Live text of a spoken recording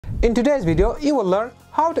In today's video, you will learn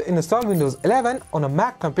how to install Windows 11 on a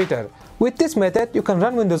Mac computer. With this method, you can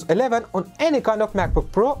run Windows 11 on any kind of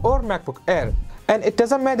MacBook Pro or MacBook Air. And it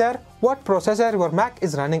doesn't matter what processor your Mac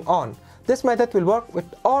is running on. This method will work with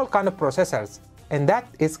all kind of processors. And that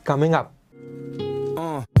is coming up.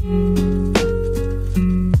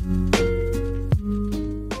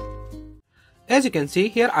 As you can see,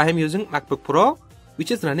 here I am using MacBook Pro,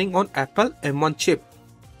 which is running on Apple M1 chip.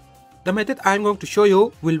 The method I am going to show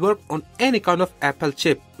you will work on any kind of Apple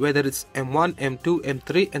chip, whether it's M1, M2,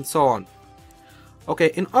 M3 and so on.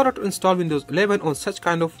 Okay, in order to install Windows 11 on such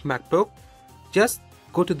kind of MacBook, just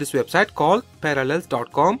go to this website called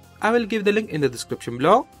parallels.com. I will give the link in the description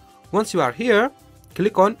below. Once you are here,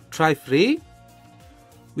 click on Try Free,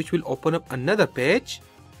 which will open up another page.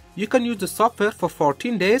 You can use the software for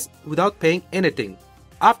 14 days without paying anything.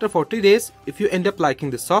 After 40 days, if you end up liking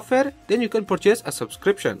the software, then you can purchase a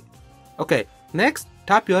subscription. Okay, next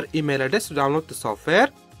type your email address to download the software.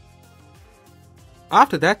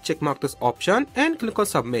 After that, check mark this option and click on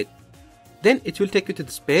submit. Then it will take you to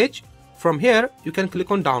this page. From here, you can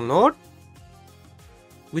click on download,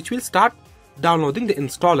 which will start downloading the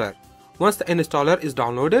installer. Once the installer is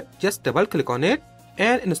downloaded, just double click on it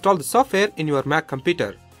and install the software in your Mac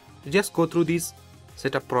computer. Just go through this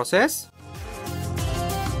setup process.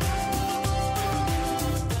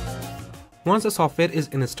 Once the software is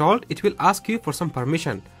installed, it will ask you for some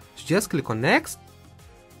permission. So just click on next.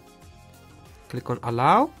 Click on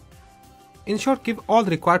allow. In short, give all the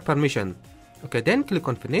required permission. Okay, then click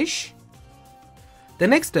on finish. The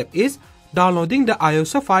next step is downloading the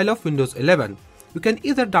ISO file of Windows 11. You can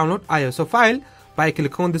either download ISO file by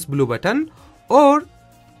clicking on this blue button, or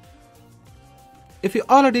if you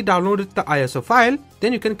already downloaded the ISO file,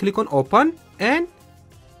 then you can click on open and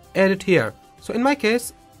add it here. So in my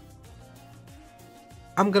case,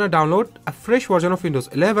 I'm gonna download a fresh version of Windows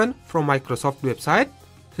 11 from Microsoft website.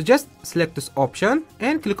 So just select this option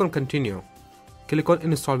and click on continue. Click on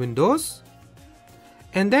install Windows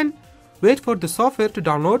and then wait for the software to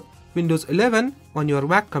download Windows 11 on your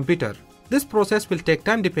Mac computer. This process will take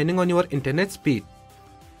time depending on your internet speed.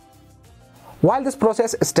 While this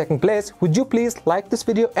process is taking place, would you please like this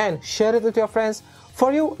video and share it with your friends?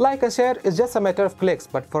 For you, like and share is just a matter of clicks,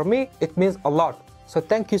 but for me, it means a lot. So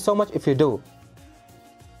thank you so much if you do.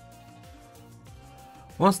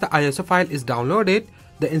 Once the ISO file is downloaded,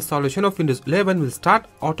 the installation of Windows 11 will start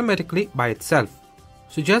automatically by itself.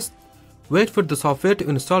 So just wait for the software to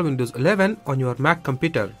install Windows 11 on your Mac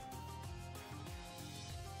computer.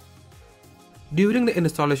 During the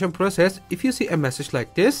installation process, if you see a message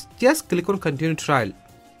like this, just click on continue trial.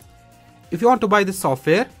 If you want to buy this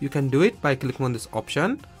software, you can do it by clicking on this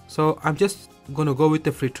option. So I'm just gonna go with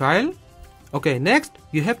the free trial. Okay, next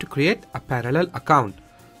you have to create a parallel account.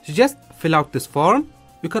 So just fill out this form.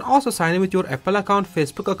 You can also sign in with your Apple account,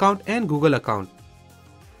 Facebook account and Google account.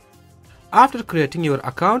 After creating your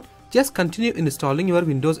account, just continue installing your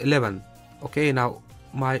Windows 11. Okay, now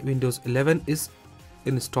my Windows 11 is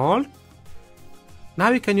installed.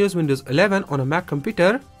 Now you can use Windows 11 on a Mac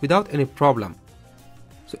computer without any problem.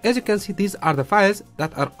 So as you can see, these are the files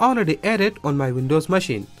that are already added on my Windows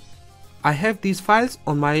machine. I have these files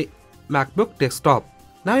on my MacBook desktop.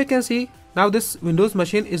 Now you can see, now this Windows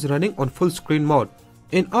machine is running on full screen mode.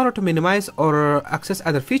 In order to minimize or access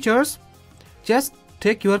other features, just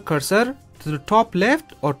take your cursor to the top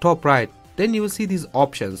left or top right. Then you will see these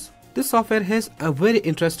options. This software has a very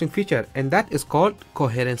interesting feature, and that is called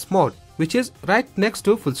coherence mode, which is right next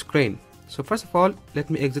to full screen. So first of all, let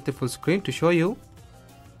me exit the full screen to show you.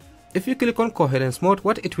 If you click on coherence mode,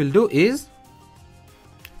 what it will do is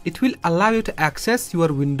it will allow you to access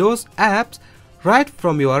your Windows apps right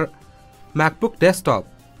from your MacBook desktop.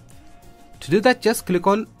 To do that, just click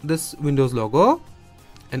on this Windows logo,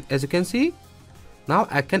 and as you can see, now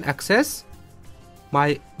I can access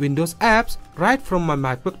my Windows apps right from my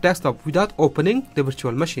MacBook desktop without opening the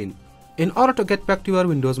virtual machine. In order to get back to your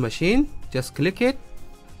Windows machine, just click it,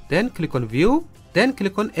 then click on View, then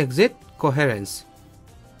click on Exit Coherence,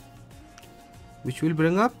 which will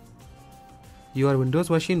bring up your Windows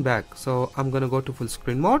machine back. So I'm gonna go to full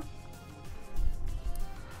screen mode.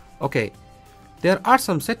 Okay, there are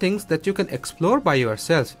some settings that you can explore by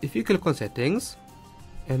yourself. If you click on settings,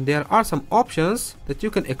 and there are some options that you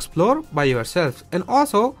can explore by yourself, and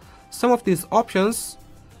also some of these options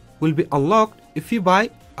will be unlocked if you buy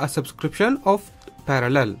a subscription of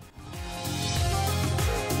Parallel.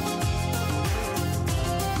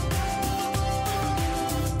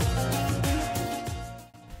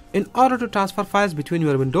 In order to transfer files between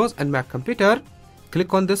your Windows and Mac computer,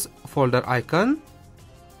 click on this folder icon,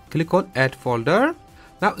 click on add folder.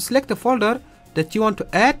 Now select the folder that you want to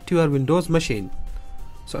add to your Windows machine.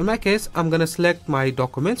 So in my case, I'm gonna select my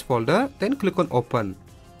documents folder, then click on open.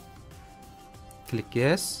 Click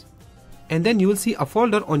yes. And then you will see a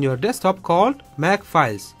folder on your desktop called Mac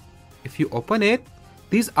Files. If you open it,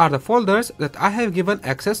 these are the folders that I have given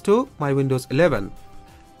access to my Windows 11.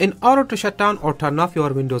 In order to shut down or turn off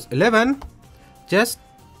your Windows 11, just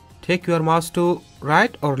take your mouse to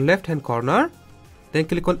right or left hand corner, then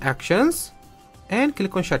click on Actions and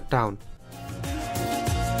click on Shutdown.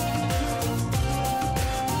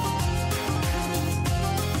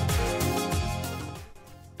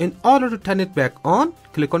 In order to turn it back on,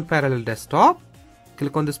 click on Parallel Desktop,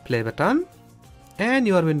 click on this play button, and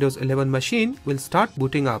your Windows 11 machine will start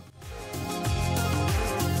booting up.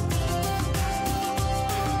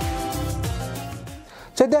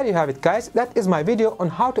 So there you have it guys, that is my video on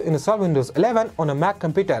how to install Windows 11 on a Mac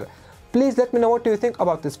computer. Please let me know what do you think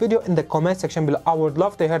about this video in the comment section below. I would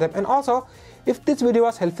love to hear them. And also, if this video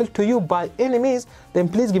was helpful to you by any means, then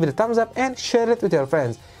please give it a thumbs up and share it with your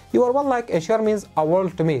friends. Your one like and share means a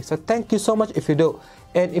world to me, so thank you so much if you do.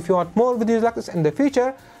 And if you want more videos like this in the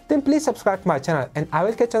future, then please subscribe to my channel and I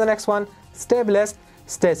will catch you on the next one. Stay blessed,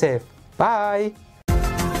 stay safe. Bye.